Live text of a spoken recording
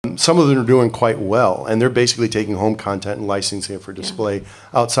some of them are doing quite well, and they're basically taking home content and licensing it for display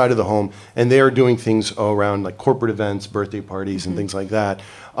outside of the home, and they are doing things around like corporate events, birthday parties, and things like that.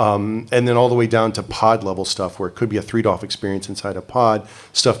 And then all the way down to pod level stuff where it could be a 3DOF experience inside a pod,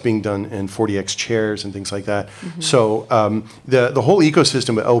 stuff being done in 40X chairs and things like that. So the whole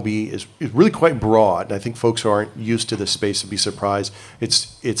ecosystem of LBE is really quite broad. And I think folks who aren't used to this space would be surprised.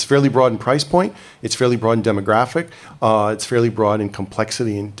 It's fairly broad in price point, it's fairly broad in demographic, it's fairly broad in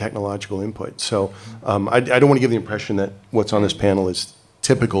complexity and technological input. So I don't want to give the impression that what's on this panel is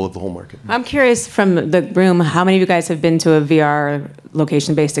typical of the whole market. I'm curious from the room, how many of you guys have been to a VR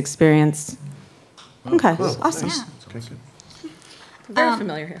location-based experience? Okay, awesome. Yeah. Okay, good. Very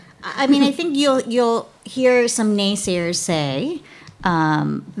familiar here. I mean, I think you'll hear some naysayers say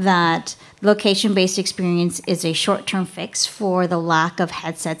that location-based experience is a short-term fix for the lack of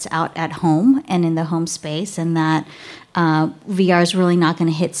headsets out at home and in the home space, and that VR is really not going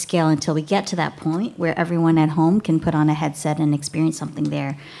to hit scale until we get to that point where everyone at home can put on a headset and experience something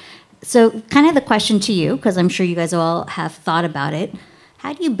there. So kind of the question to you, because I'm sure you guys all have thought about it,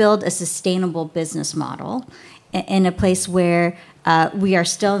 how do you build a sustainable business model in a place where we are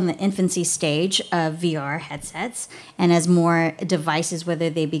still in the infancy stage of VR headsets, and as more devices, whether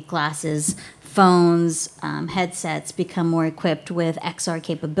they be glasses, phones, headsets, become more equipped with XR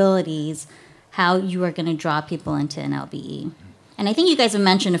capabilities, how you are going to draw people into an LBE? And I think you guys have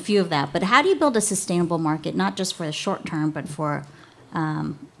mentioned a few of that, but how do you build a sustainable market, not just for the short term, but for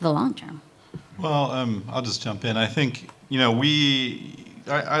the long term? Well, I'll just jump in. I think,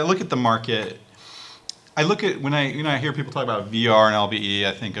 I look at the market. I look at when I hear people talk about VR and LBE,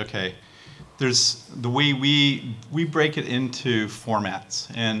 I think, okay, there's the way we break it into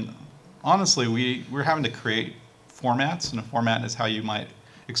formats, and honestly, we're having to create formats, and a format is how you might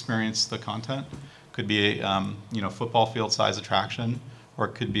experience the content. Could be a football field size attraction, or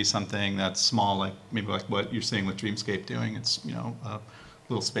it could be something that's small, like maybe like what you're seeing with Dreamscape doing. It's a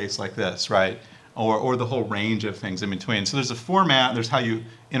little space like this, right? Or the whole range of things in between. So there's a format. There's how you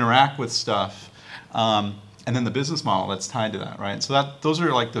interact with stuff. And then the business model that's tied to that, right? So those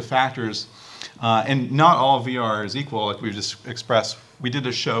are like the factors, and not all VR is equal, like we've just expressed. We did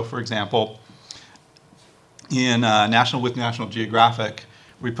a show, for example, in National Geographic.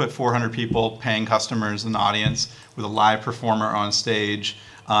 We put 400 people, paying customers in the audience, with a live performer on stage,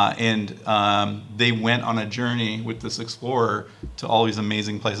 and they went on a journey with this explorer to all these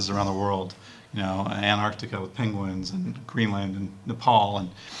amazing places around the world. Antarctica with penguins, and Greenland, and Nepal,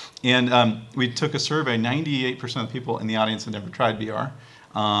 and we took a survey. 98% of people in the audience had never tried VR,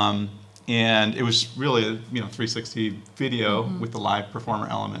 and it was really a 360 video with the live performer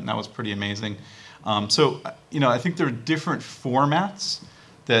element, and that was pretty amazing. So I think there are different formats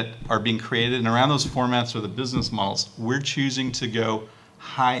that are being created, and around those formats are the business models. We're choosing to go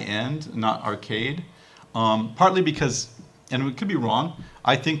high end, not arcade, partly because, and we could be wrong,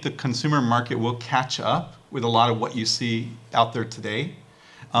 I think the consumer market will catch up with a lot of what you see out there today,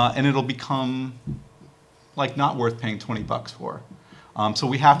 and it'll become like not worth paying $20 for. So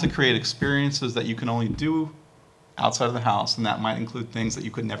we have to create experiences that you can only do outside of the house, and that might include things that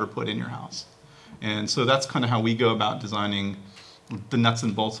you could never put in your house. And so that's kind of how we go about designing the nuts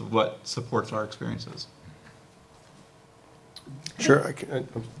and bolts of what supports our experiences. Sure.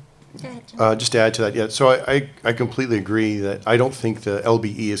 Just to add to that, yeah. So I completely agree that I don't think the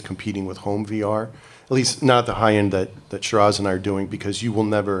LBE is competing with home VR, at least not at the high end that Shiraz and I are doing, because you will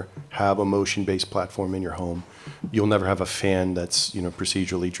never have a motion-based platform in your home. You'll never have a fan that's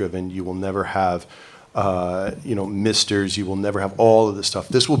procedurally driven. You will never have misters. You will never have all of this stuff.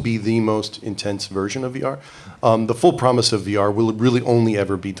 This will be the most intense version of VR. The full promise of VR will really only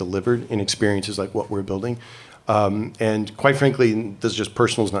ever be delivered in experiences like what we're building. And quite frankly, this is just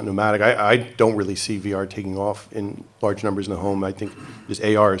personal, it's not Nomadic. I don't really see VR taking off in large numbers in the home. I think just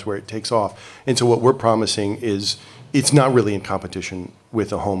AR is where it takes off. And so what we're promising is it's not really in competition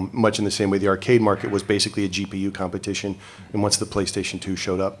with a home, much in the same way the arcade market was basically a GPU competition. And once the PlayStation 2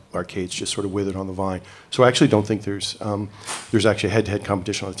 showed up, arcades just sort of withered on the vine. So I actually don't think there's actually a head-to-head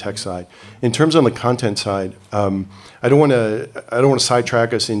competition on the tech side. In terms on the content side, I don't want to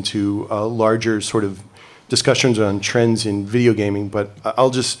sidetrack us into larger sort of discussions on trends in video gaming, but I'll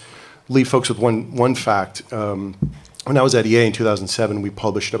just leave folks with one fact. When I was at EA in 2007, we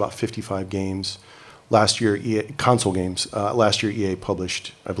published about 55 games. Last year, console games. Last year, EA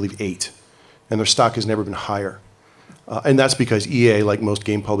published, I believe, 8, and their stock has never been higher. And that's because EA, like most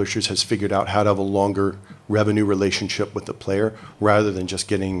game publishers, has figured out how to have a longer revenue relationship with the player rather than just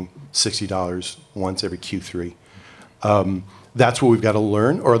getting $60 once every Q3. That's what we've got to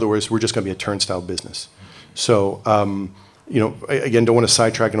learn, or otherwise we're just going to be a turnstile business. So, again, don't want to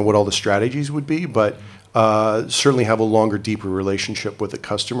sidetrack into what all the strategies would be, but certainly have a longer, deeper relationship with the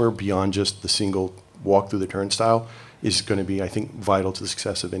customer beyond just the single walk through the turnstile is going to be, I think, vital to the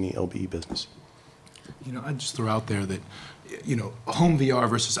success of any LBE business. I'd just throw out there that, home VR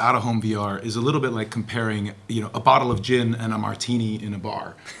versus out-of-home VR is a little bit like comparing, a bottle of gin and a martini in a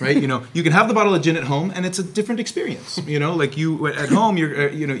bar, right? You can have the bottle of gin at home, and it's a different experience. Like you at home, you're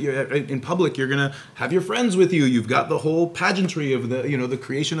in public, you're gonna have your friends with you. You've got the whole pageantry of the, the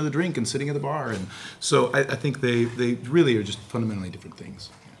creation of the drink and sitting at the bar, and so I think they really are just fundamentally different things.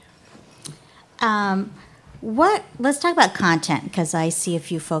 Let's talk about content, because I see a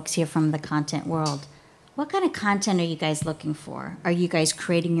few folks here from the content world. What kind of content are you guys looking for? Are you guys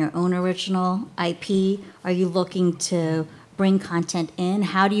creating your own original IP? Are you looking to bring content in?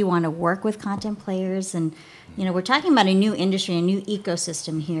 How do you want to work with content players? And, we're talking about a new industry, a new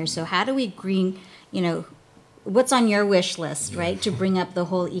ecosystem here. So how do we bring, what's on your wish list, right, to bring up the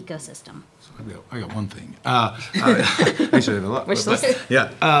whole ecosystem? I got one thing. Actually, I have a lot. Wish list? Yeah.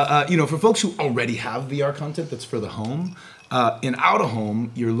 For folks who already have VR content that's for the home, in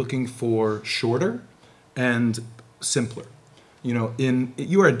out-of-home, you're looking for shorter and simpler.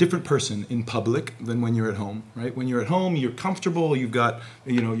 You are a different person in public than when you're at home, right? When you're at home, you're comfortable, you've got,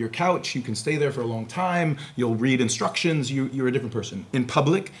 your couch, you can stay there for a long time, you'll read instructions, you're a different person. In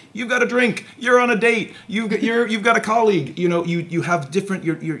public, you've got a drink, you're on a date, you've got a colleague, you have different,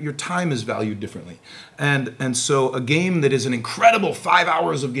 your time is valued differently. And so a game that is an incredible 5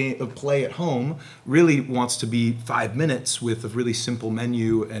 hours of play at home really wants to be 5 minutes with a really simple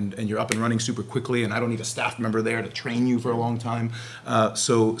menu, and you're up and running super quickly, and I don't need a staff member there to train you for a long time.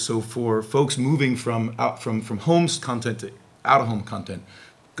 So for folks moving from home content to out-of-home content,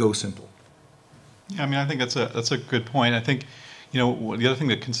 go simple. Yeah, I think that's a good point. I think, the other thing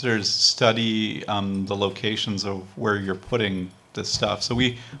to consider is study the locations of where you're putting this stuff. So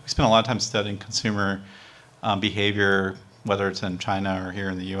we spend a lot of time studying consumer behavior, whether it's in China or here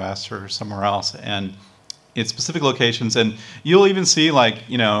in the U.S. or somewhere else, and in specific locations. And you'll even see, like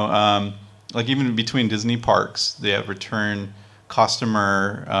even between Disney parks, they have return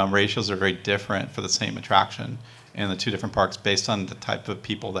customer ratios are very different for the same attraction in the two different parks based on the type of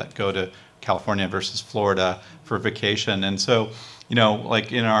people that go to California versus Florida for vacation. And so,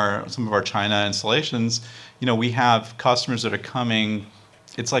 like in some of our China installations, we have customers that are coming,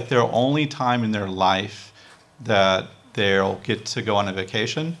 it's like their only time in their life that they'll get to go on a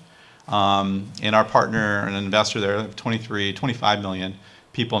vacation. And our partner and investor there, 25 million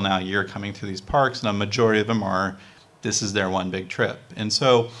people now a year coming through these parks, and a majority of them this is their one big trip. And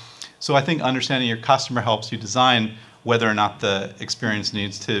so I think understanding your customer helps you design whether or not the experience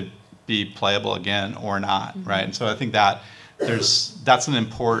needs to be playable again or not, right? And so I think that's an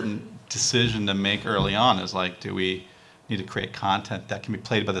important decision to make early on, is like, do we need to create content that can be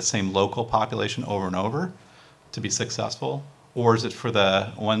played by the same local population over and over to be successful, or is it for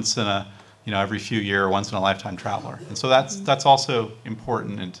the once in a every few year, once in a lifetime traveler? And so that's also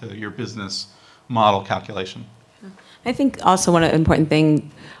important into your business model calculation. I think also one important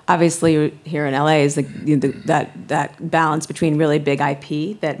thing, obviously here in LA, is that balance between really big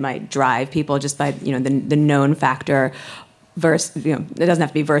IP that might drive people just by the known factor, versus it doesn't have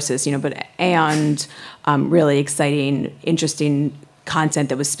to be versus and really exciting, interesting content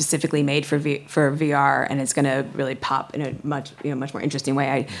that was specifically made for VR, and it's going to really pop in a much more interesting way.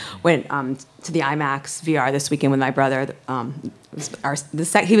 I went to the IMAX VR this weekend with my brother.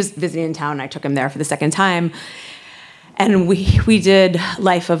 He was visiting in town, and I took him there for the second time. And we did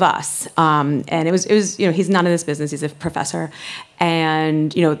Life of Us, and it was he's none of this business. He's a professor,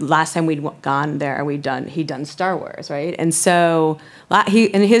 and last time we'd gone there, he'd done Star Wars, right? And so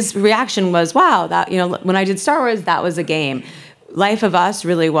his reaction was, wow, that when I did Star Wars, that was a game. Life of Us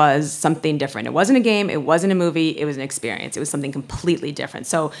really was something different. It wasn't a game. It wasn't a movie. It was an experience. It was something completely different.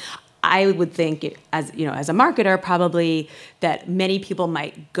 So I would think, as a marketer, probably that many people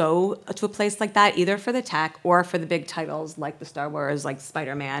might go to a place like that either for the tech or for the big titles like the Star Wars, like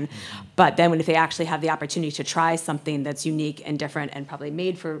Spider-Man. Mm-hmm. But then if they actually have the opportunity to try something that's unique and different and probably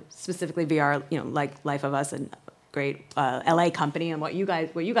made for specifically VR, like Life of Us, and great LA company, and what you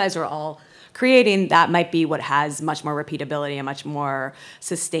guys are all creating, that might be what has much more repeatability and much more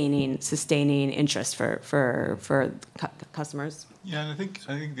sustaining interest for customers. Yeah, and I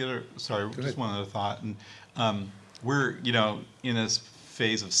think the other, just one other thought, and we're in this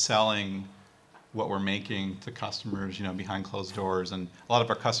phase of selling what we're making to customers, behind closed doors, and a lot of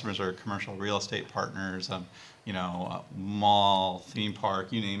our customers are commercial real estate partners, mall, theme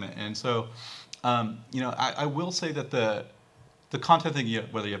park, you name it, and so I will say that the content thing,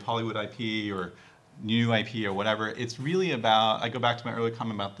 whether you have Hollywood IP or new IP or whatever. It's really about, I go back to my earlier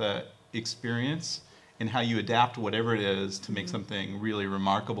comment about the experience and how you adapt whatever it is to make something really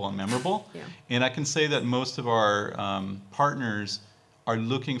remarkable and memorable. Yeah. And I can say that most of our partners are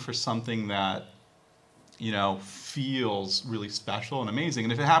looking for something that, you know, feels really special and amazing.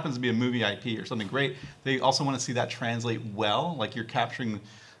 And if it happens to be a movie IP or something great, they also want to see that translate well. Like you're capturing,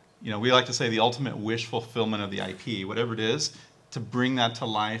 you know, we like to say the ultimate wish fulfillment of the IP, whatever it is, to bring that to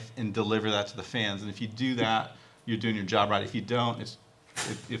life and deliver that to the fans. And if you do that, you're doing your job right. If you don't,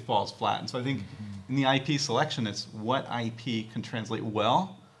 it falls flat. And so I think in the IP selection, it's what IP can translate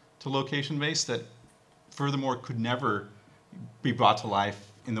well to location-based that furthermore could never be brought to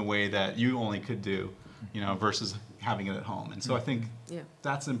life in the way that you only could do, you know, versus having it at home. And so I think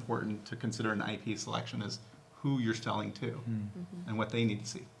that's important to consider in IP selection is who you're selling to and what they need to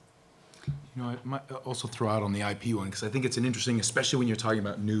see. You know, I might also throw out on the IP one, because I think it's an interesting, especially when you're talking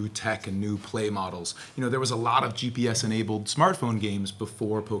about new tech and new play models. You know, there was a lot of GPS-enabled smartphone games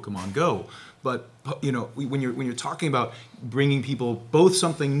before Pokemon Go. But, you know, when you're talking about bringing people both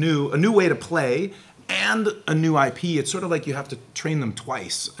something new, a new way to play, and a new IP, it's sort of like you have to train them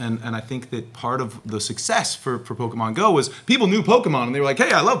twice. And I think that part of the success for Pokemon Go was people knew Pokemon and they were like,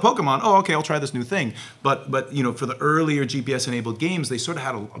 hey, I love Pokemon. Oh, okay, I'll try this new thing. But you know, for the earlier GPS-enabled games, they sort of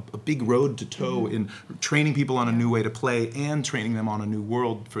had a big road to toe in training people on a new way to play and training them on a new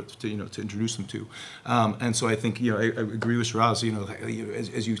world to introduce them to. And so I think, you know, I agree with Shiraz. You know,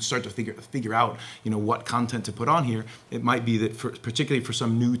 as you start to figure out, you know, what content to put on here, it might be that particularly for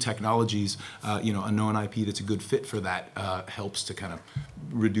some new technologies, you know, a known IP that's a good fit for that helps to kind of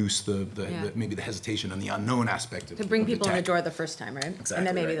reduce maybe the hesitation and the unknown aspect of To bring people in the tech. door the first time, right? Exactly, And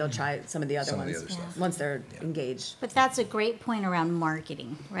then maybe right. they'll try some of the other Some of the ones other stuff. once they're engaged. But that's a great point around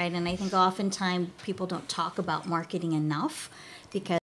marketing, right? And I think oftentimes people don't talk about marketing enough because